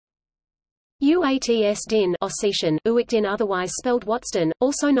Uatsdin Ossetian, Uatsdin otherwise spelled Uatsdin,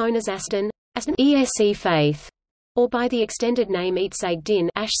 also known as Aston, Ese faith, or by the extended name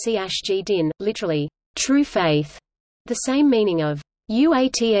Uatsdin din, literally, true faith, the same meaning of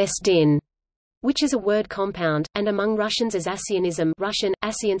Uatsdin, which is a word compound, and among Russians as Asianism Russian,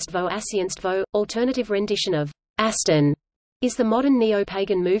 Asianstvo, alternative rendition of Aston, is the modern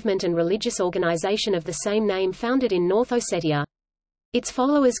neo-pagan movement and religious organization of the same name founded in North Ossetia. Its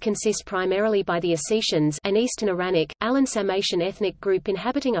followers consist primarily by the Ossetians, an Eastern Iranic, Alan-Samatian ethnic group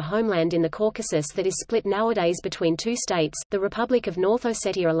inhabiting a homeland in the Caucasus that is split nowadays between two states, the Republic of North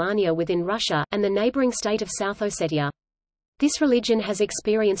Ossetia-Alania within Russia, and the neighboring state of South Ossetia. This religion has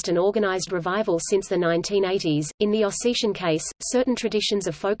experienced an organized revival since the 1980s. In the Ossetian case, certain traditions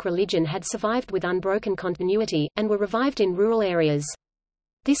of folk religion had survived with unbroken continuity, and were revived in rural areas.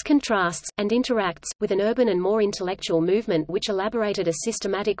 This contrasts, and interacts, with an urban and more intellectual movement which elaborated a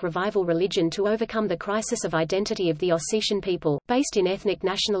systematic revival religion to overcome the crisis of identity of the Ossetian people, based in ethnic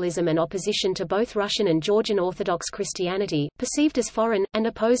nationalism and opposition to both Russian and Georgian Orthodox Christianity, perceived as foreign, and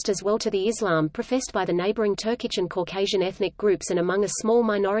opposed as well to the Islam professed by the neighboring Turkic and Caucasian ethnic groups and among a small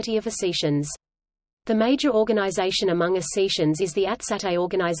minority of Ossetians. The major organization among Ossetians is the Atsate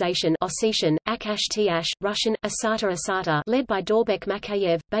organization Ossetian, Akash-Tiash, Russian, Asata, led by Dorbek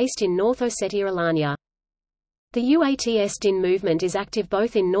Makayev, based in North Ossetia-Alania. The Uatsdin movement is active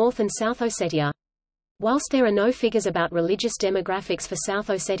both in North and South Ossetia. Whilst there are no figures about religious demographics for South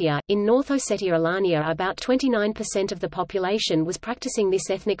Ossetia, in North Ossetia-Alania about 29% of the population was practicing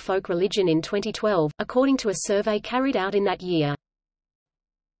this ethnic folk religion in 2012, according to a survey carried out in that year.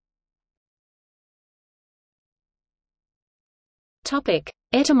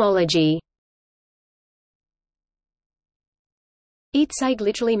 Etymology. Itsag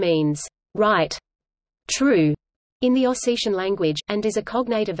literally means right, true, in the Ossetian language, and is a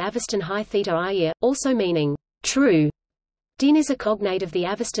cognate of Avestan high theta ir, also meaning true. Din is a cognate of the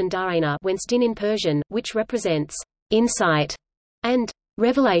Avestan darana, whence din in Persian, which represents insight and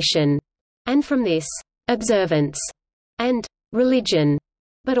revelation, and from this, observance and religion,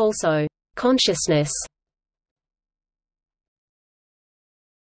 but also consciousness.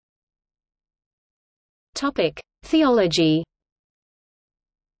 Theology.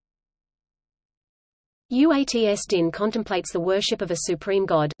 Uatsdin contemplates the worship of a supreme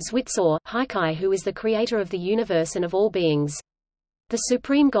god, Zwitsor, Haikai, who is the creator of the universe and of all beings. The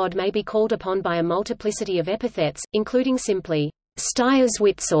supreme god may be called upon by a multiplicity of epithets, including simply, Stya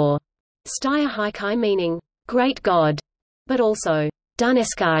Zwitsor, Stya Haikai meaning, great god, but also,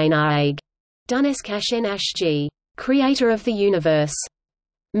 Duneskainareg, Duneskashenashg, creator of the universe,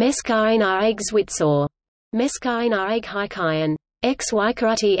 Meskainareg Zwitsor, Meskainareg Haikayan, X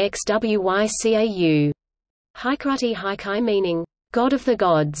Wykarati X Wycau. Haikarati Haikai meaning, God of the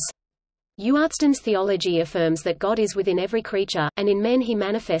gods. Uatsdin's theology affirms that God is within every creature, and in men he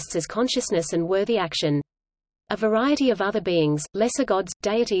manifests as consciousness and worthy action. A variety of other beings, lesser gods,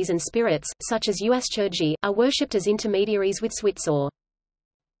 deities and spirits, such as Uatsdin, are worshipped as intermediaries with Zwitsor.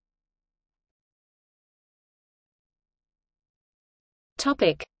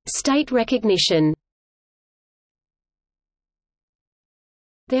 State recognition.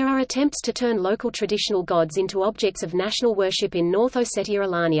 There are attempts to turn local traditional gods into objects of national worship in North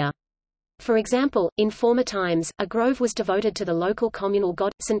Ossetia-Alania. For example, in former times, a grove was devoted to the local communal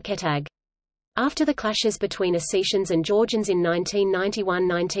god, St. Ketag. After the clashes between Ossetians and Georgians in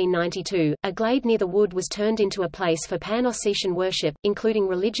 1991–1992, a glade near the wood was turned into a place for pan-Ossetian worship, including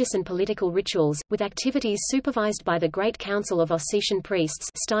religious and political rituals, with activities supervised by the Great Council of Ossetian Priests,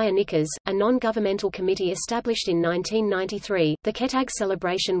 a non-governmental committee established in 1993. The Ketag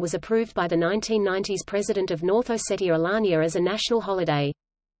celebration was approved by the 1990s President of North Ossetia-Alania as a national holiday.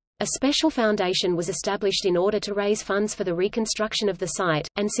 A special foundation was established in order to raise funds for the reconstruction of the site,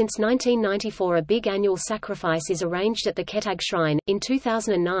 and since 1994 a big annual sacrifice is arranged at the Ketag Shrine. In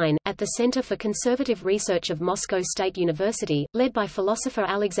 2009, at the Center for Conservative Research of Moscow State University, led by philosopher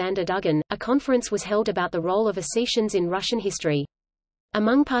Alexander Dugin, a conference was held about the role of Ossetians in Russian history.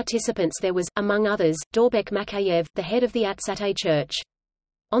 Among participants there was, among others, Dorbek Makayev, the head of the Atsate Church.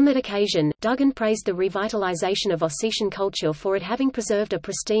 On that occasion, Dugin praised the revitalization of Ossetian culture for it having preserved a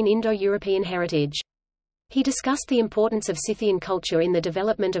pristine Indo-European heritage. He discussed the importance of Scythian culture in the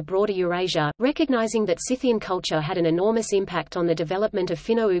development of broader Eurasia, recognizing that Scythian culture had an enormous impact on the development of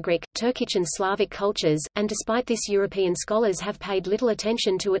Finno-Ugric, Turkic and Slavic cultures, and despite this European scholars have paid little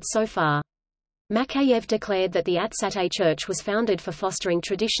attention to it so far. Makayev declared that the Atsate Church was founded for fostering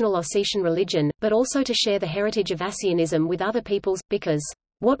traditional Ossetian religion, but also to share the heritage of Asianism with other peoples, because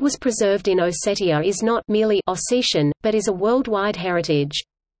what was preserved in Ossetia is not merely Ossetian, but is a worldwide heritage.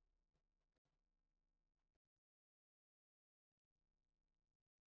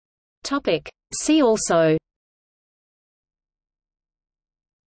 See also: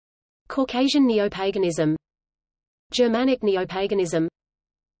 Caucasian neopaganism, Germanic neopaganism,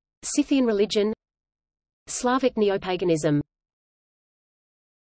 Scythian religion, Slavic neopaganism.